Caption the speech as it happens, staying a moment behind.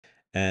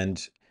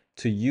And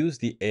to use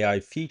the AI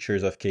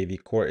features of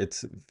KvCORE,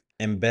 it's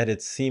embedded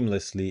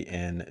seamlessly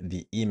in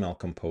the email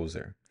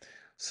composer.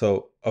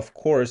 So of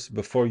course,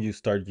 before you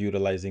start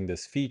utilizing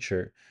this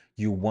feature,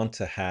 you want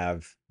to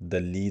have the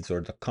leads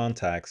or the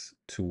contacts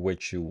to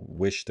which you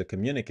wish to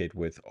communicate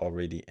with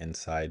already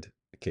inside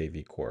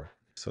KvCORE.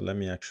 So let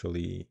me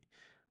actually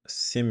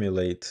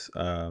simulate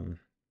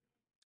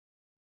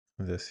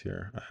this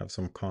here. I have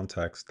some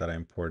contacts that I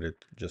imported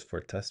just for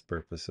test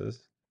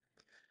purposes.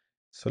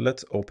 So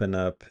let's open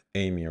up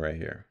Amy right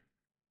here.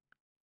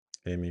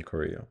 Amy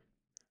Correa.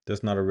 This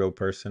is not a real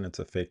person, it's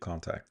a fake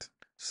contact.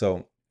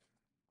 So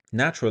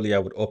naturally, I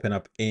would open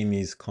up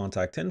Amy's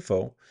contact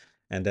info,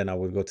 and then I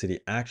would go to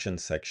the action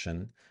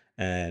section.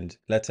 And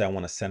let's say I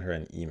want to send her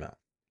an email.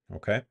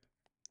 Okay.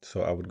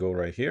 So I would go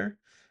right here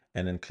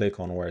and then click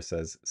on where it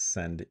says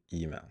send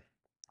email.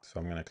 So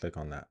I'm going to click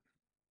on that.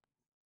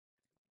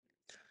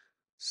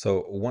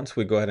 So once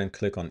we go ahead and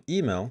click on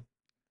email,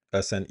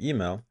 send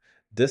email,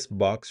 this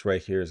box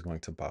right here is going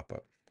to pop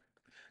up.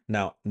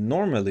 Now,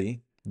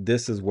 normally,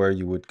 this is where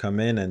you would come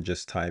in and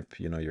just type,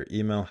 your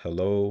email,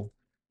 hello,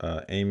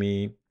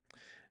 Amy,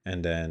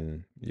 and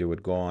then you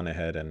would go on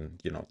ahead and,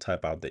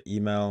 type out the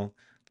email,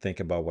 think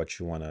about what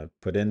you want to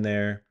put in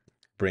there,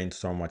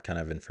 brainstorm what kind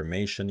of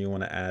information you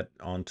want to add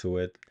onto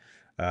it,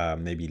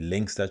 maybe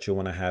links that you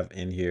want to have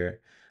in here.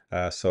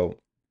 So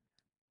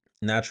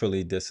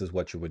naturally, this is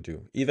what you would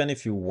do. Even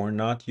if you were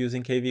not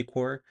using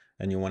KvCORE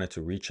and you wanted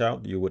to reach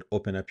out, you would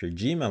open up your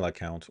Gmail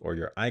account or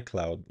your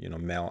iCloud,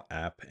 mail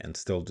app and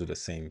still do the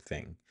same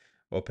thing.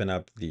 Open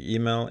up the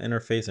email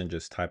interface and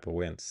just type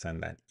away and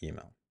send that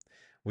email,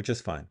 which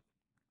is fine.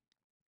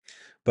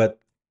 But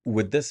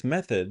with this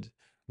method,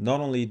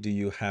 not only do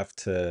you have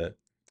to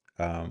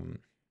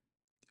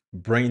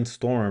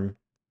brainstorm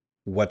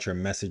what your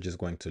message is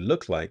going to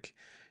look like,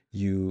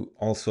 you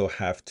also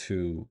have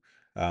to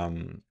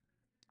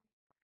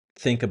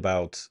think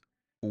about,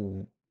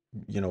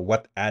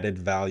 what added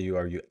value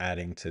are you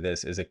adding to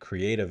this? Is it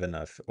creative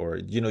enough? Or,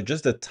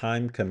 just the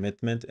time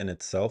commitment in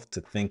itself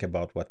to think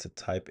about what to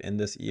type in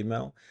this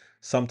email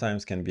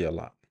sometimes can be a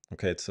lot.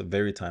 Okay, it's a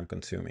very time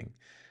consuming.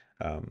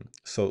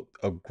 So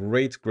a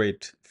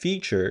great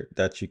feature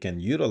that you can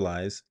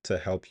utilize to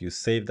help you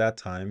save that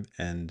time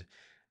and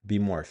be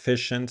more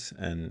efficient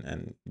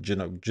and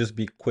just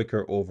be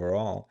quicker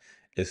overall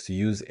is to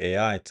use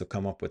AI to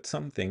come up with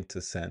something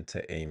to send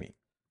to Amy.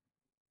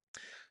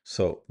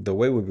 So the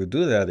way we would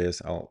do that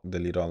is I'll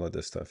delete all of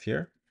this stuff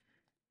here.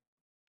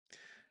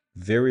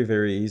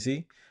 Very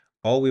easy.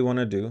 All we want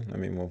to do, let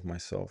me move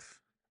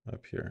myself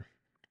up here.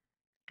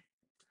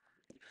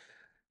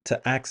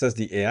 To access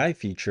the AI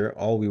feature,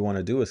 all we want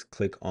to do is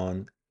click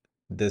on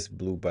this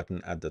blue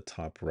button at the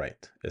top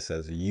right. It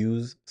says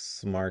Use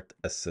Smart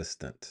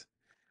Assistant.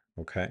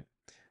 Okay.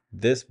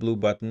 This blue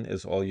button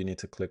is all you need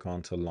to click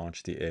on to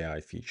launch the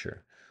AI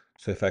feature.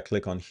 So if I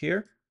click on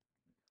here,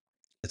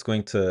 it's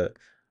going to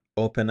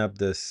open up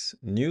this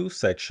new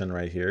section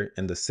right here.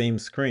 In the same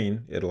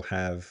screen, it'll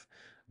have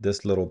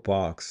this little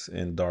box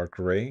in dark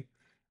gray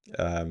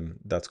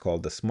that's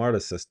called the Smart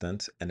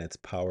Assistant, and it's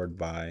powered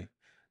by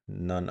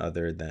none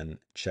other than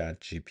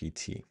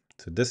ChatGPT.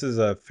 So this is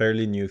a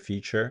fairly new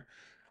feature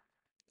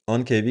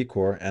on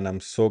KvCORE, and I'm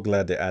so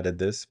glad they added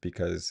this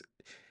because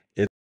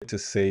it's going to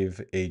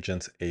save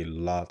agents a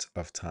lot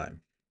of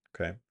time.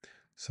 Okay,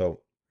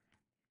 so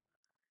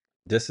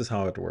this is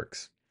how it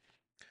works.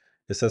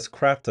 It says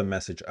craft a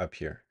message up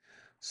here.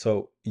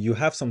 So you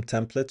have some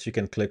templates you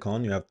can click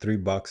on. You have 3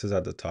 boxes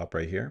at the top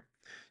right here.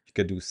 You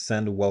could do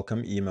send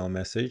welcome email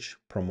message,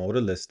 promote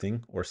a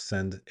listing, or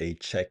send a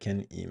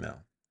check-in email.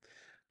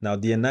 Now,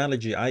 the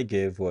analogy I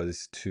gave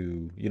was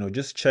to,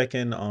 just check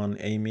in on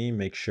Amy,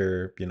 make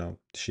sure,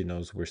 she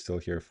knows we're still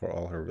here for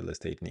all her real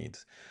estate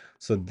needs.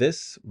 So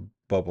this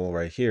bubble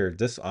right here,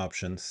 this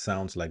option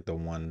sounds like the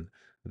one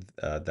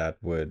that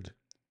would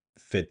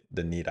fit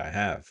the need I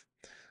have.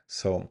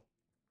 So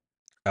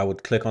I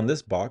would click on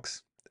this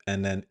box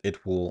and then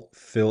it will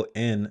fill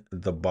in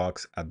the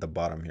box at the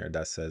bottom here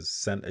that says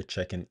send a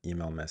check-in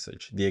email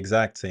message, the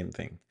exact same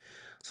thing.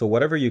 So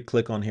whatever you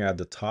click on here at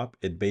the top,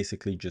 it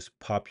basically just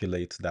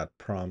populates that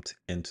prompt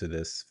into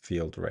this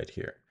field right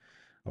here.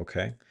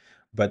 Okay.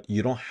 But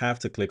you don't have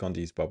to click on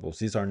these bubbles.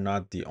 These are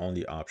not the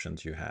only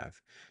options you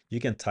have. You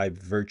can type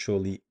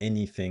virtually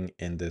anything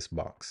in this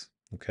box.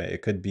 Okay.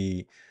 It could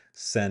be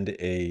send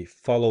a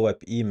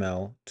follow-up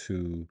email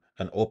to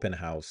an open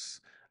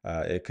house.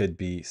 It could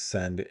be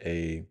send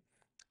a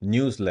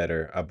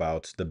newsletter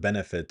about the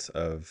benefits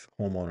of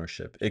home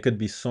ownership. It could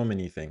be so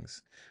many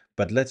things.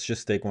 But let's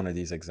just take one of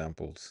these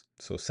examples.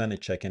 So send a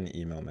check-in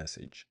email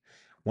message.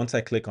 Once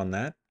I click on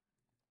that,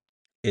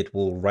 it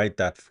will write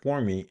that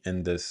for me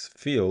in this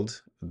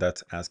field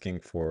that's asking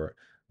for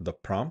the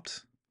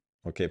prompt.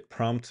 Okay,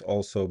 prompt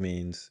also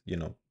means,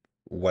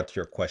 what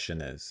your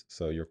question is.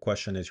 So your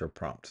question is your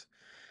prompt.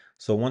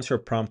 So once your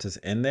prompt is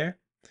in there,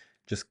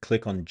 just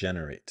click on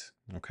generate,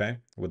 okay,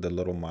 with the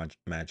little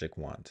magic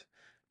wand,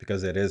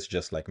 because it is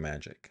just like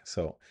magic.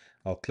 So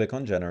I'll click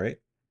on generate,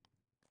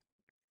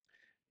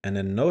 and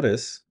then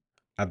notice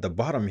at the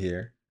bottom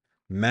here,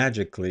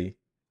 magically,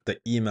 the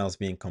email's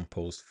being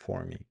composed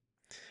for me.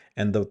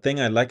 And the thing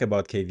I like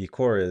about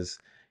KvCORE is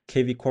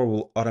KvCORE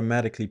will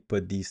automatically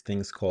put these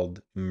things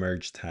called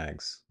merge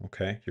tags.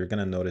 Okay, you're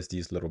gonna notice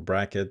these little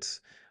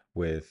brackets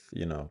with,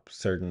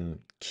 certain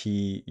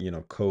key,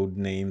 code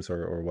names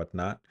or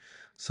whatnot.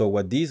 So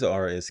what these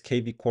are is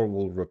KvCORE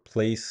will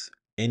replace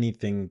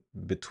anything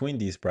between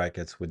these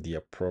brackets with the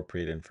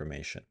appropriate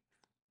information.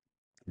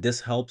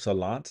 This helps a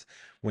lot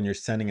when you're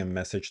sending a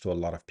message to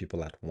a lot of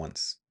people at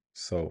once.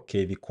 So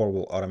KvCORE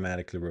will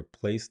automatically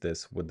replace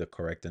this with the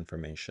correct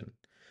information.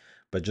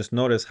 But just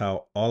notice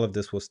how all of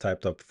this was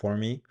typed up for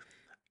me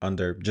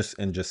in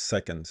just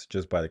seconds,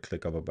 just by the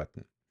click of a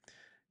button.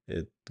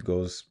 It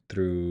goes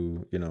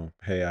through,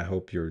 hey, I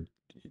hope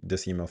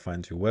this email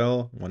finds you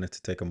well. Wanted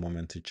to take a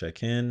moment to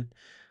check in.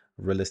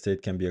 Real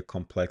estate can be a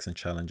complex and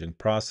challenging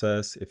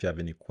process. If you have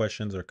any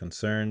questions or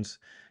concerns,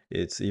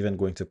 it's even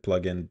going to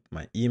plug in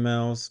my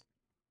emails,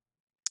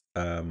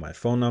 my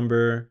phone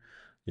number,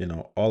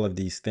 all of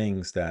these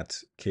things that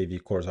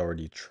KvCORE is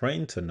already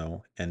trained to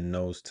know and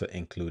knows to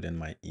include in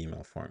my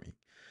email for me.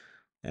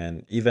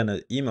 And even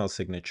an email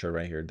signature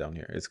right here down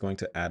here, it's going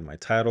to add my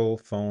title,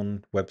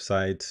 phone,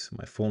 website,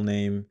 my full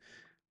name.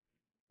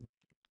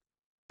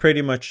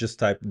 Pretty much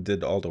just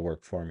did all the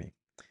work for me.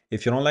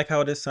 If you don't like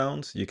how this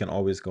sounds, you can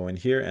always go in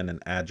here and then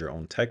add your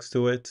own text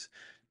to it.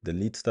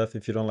 Delete stuff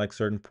if you don't like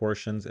certain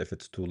portions. If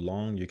it's too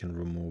long, you can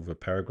remove a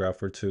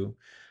paragraph or two.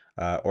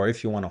 Or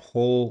if you want a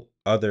whole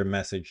other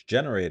message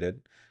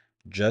generated,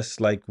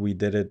 just like we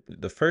did it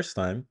the first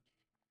time,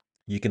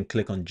 you can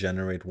click on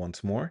generate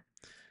once more.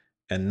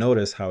 And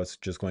notice how it's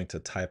just going to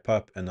type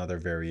up another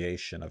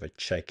variation of a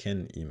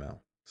check-in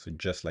email. So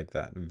just like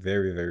that,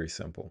 very, very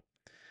simple.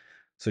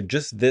 So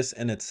just this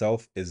in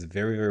itself is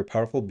very, very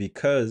powerful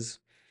because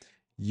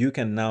you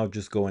can now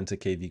just go into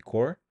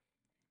KvCORE,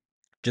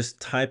 just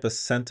type a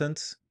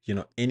sentence,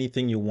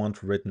 anything you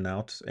want written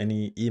out,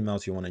 any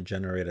emails you want to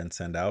generate and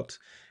send out.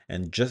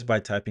 And just by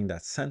typing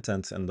that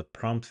sentence in the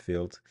prompt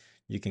field,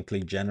 you can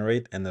click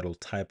generate and it'll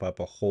type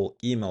up a whole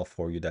email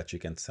for you that you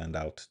can send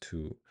out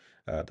to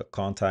the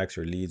contacts,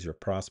 your leads, your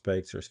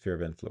prospects, your sphere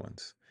of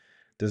influence.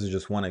 This is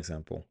just one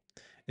example.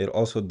 It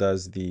also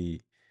does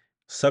the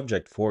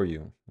subject for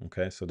you.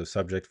 Okay, so the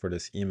subject for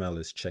this email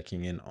is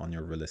checking in on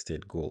your real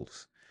estate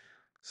goals.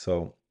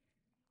 So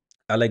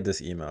I like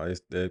this email.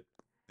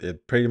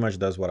 It pretty much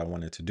does what I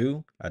wanted to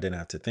do. I didn't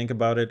have to think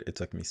about it. It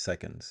took me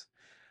seconds.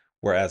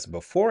 Whereas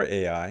before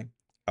AI,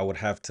 I would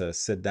have to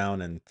sit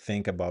down and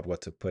think about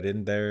what to put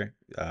in there,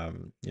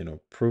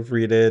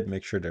 proofread it,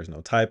 make sure there's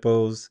no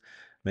typos,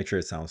 make sure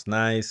it sounds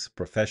nice,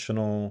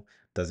 professional.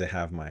 Does it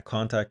have my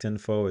contact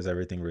info? Is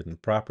everything written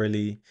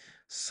properly?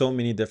 So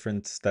many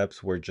different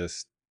steps were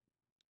just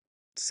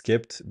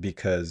skipped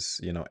because,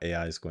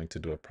 AI is going to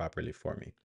do it properly for me.